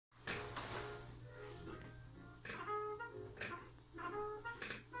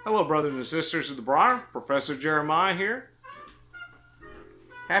Hello, brothers and sisters of the Briar. Professor Jeremiah here.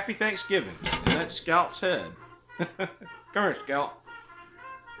 Happy Thanksgiving. And that's Scout's head. Come here, Scout.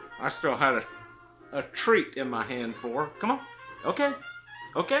 I still had a treat in my hand for her. Come on. Okay.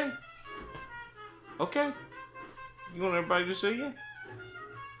 Okay. Okay. You want everybody to see you?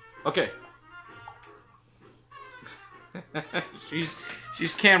 Okay.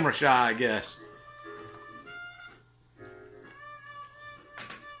 She's camera shy, I guess.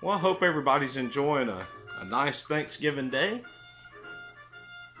 Well, I hope everybody's enjoying a nice Thanksgiving day.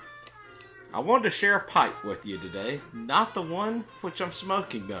 I wanted to share a pipe with you today. Not the one which I'm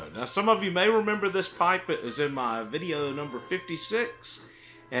smoking, though. Now, some of you may remember this pipe. It was in my video number 56.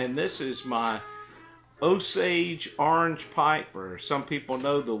 And this is my Osage orange pipe, or some people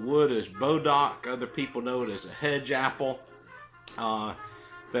know the wood as bodock. Other people know it as a hedge apple.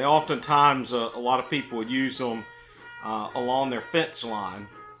 They oftentimes, a lot of people would use them along their fence line.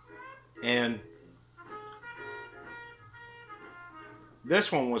 And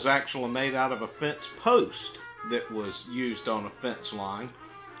this one was actually made out of a fence post that was used on a fence line.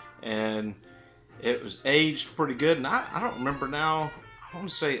 And it was aged pretty good. And I don't remember now, I want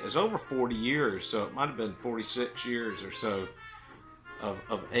to say it was over 40 years. So it might have been 46 years or so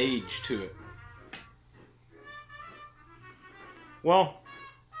of age to it. Well,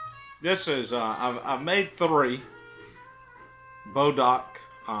 this is, I've made 3 bodock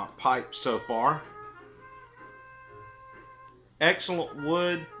pipes so far. Excellent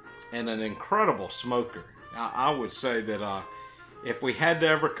wood and an incredible smoker. I would say that if we had to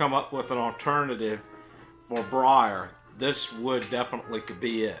ever come up with an alternative for briar, this wood definitely could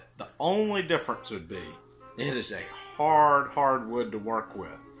be it. The only difference would be it is a hard wood to work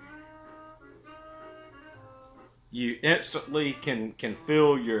with. You instantly can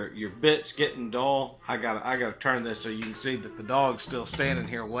feel your bits getting dull. I gotta turn this so you can see that the dog's still standing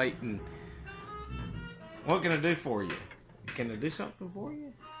here waiting. What can I do for you? Can I do something for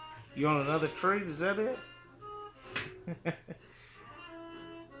you? You want another treat? Is that it?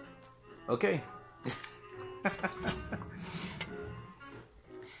 Okay.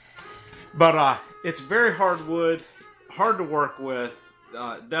 But it's very hard wood, hard to work with.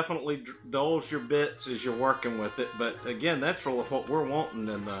 Definitely dulls your bits as you're working with it. But again, that's really what we're wanting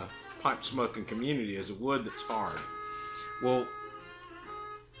in the pipe smoking community, is a wood that's hard. Well,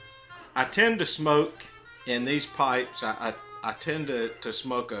 I tend to smoke in these pipes. I tend to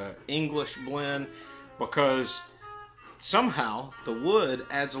smoke a English blend because somehow the wood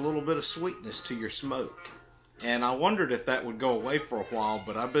adds a little bit of sweetness to your smoke. And I wondered if that would go away for a while,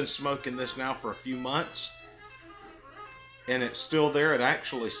 but I've been smoking this now for a few months. And it's still there. It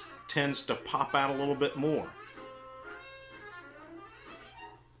actually tends to pop out a little bit more.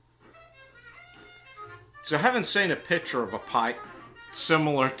 So having seen a picture of a pipe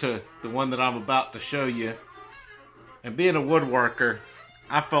similar to the one that I'm about to show you, and being a woodworker,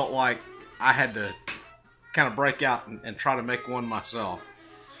 I felt like I had to kind of break out and try to make one myself.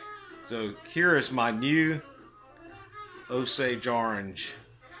 So here is my new Osage orange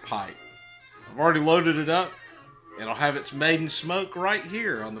pipe. I've already loaded it up. It'll have its maiden smoke right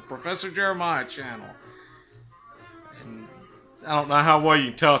here on the Professor Jeremiah channel. And I don't know how well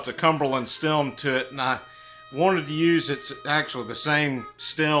you can tell it's a Cumberland stem to it, and I wanted to use, it's actually the same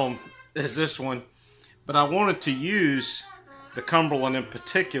stem as this one, but I wanted to use the Cumberland in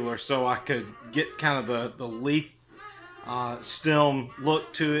particular so I could get kind of the leaf stem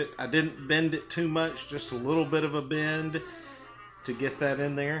look to it. I didn't bend it too much, just a little bit of a bend to get that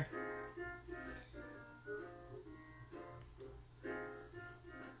in there.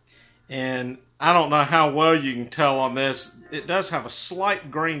 And I don't know how well you can tell on this. It does have a slight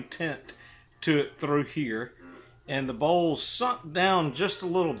green tint to it through here. And the bowl's sunk down just a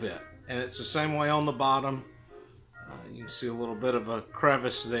little bit. And it's the same way on the bottom. You can see a little bit of a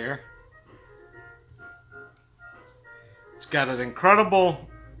crevice there. It's got an incredible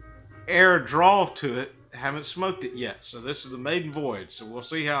air draw to it. I haven't smoked it yet. So this is the maiden voyage. So we'll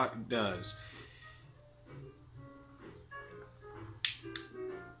see how it does.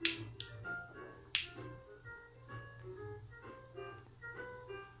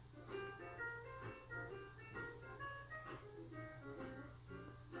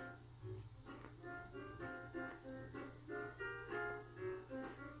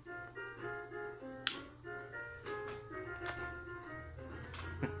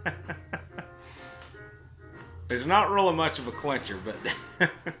 There's not really much of a clincher, but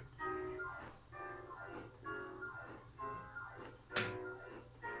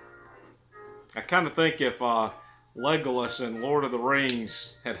I kind of think if Legolas in Lord of the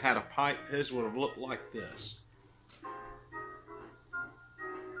Rings had had a pipe, his would have looked like this.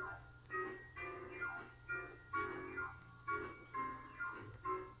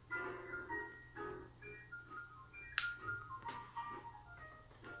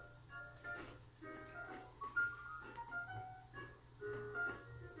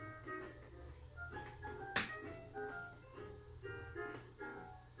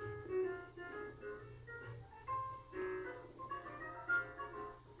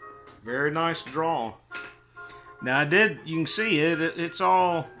 Very nice draw. Now you can see it's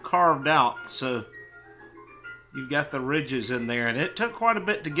all carved out, so you've got the ridges in there, and it took quite a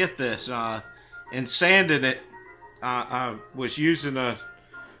bit to get this. And sanding it, I was using a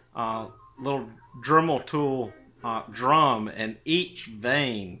little Dremel tool drum, and each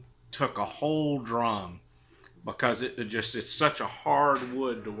vein took a whole drum because it's such a hard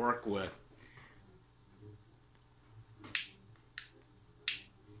wood to work with.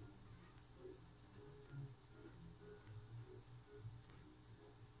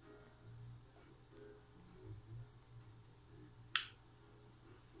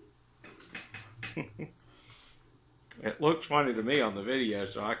 It looks funny to me on the video,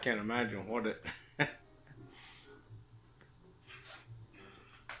 so I can't imagine what it...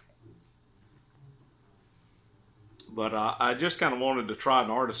 But I just kind of wanted to try an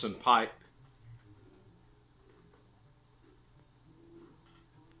Artisan pipe.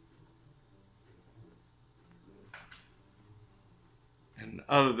 And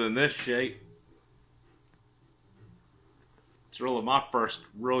other than this shape, it's really my first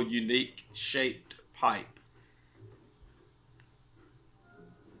real unique shaped pipe.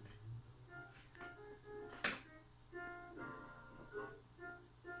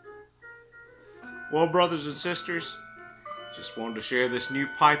 Well, brothers and sisters, just wanted to share this new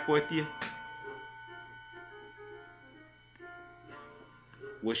pipe with you.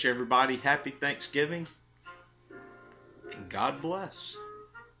 Wish everybody happy Thanksgiving, and God bless.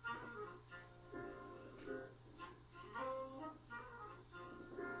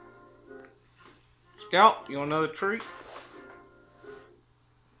 Scout, you want another treat?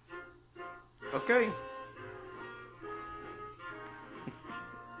 Okay.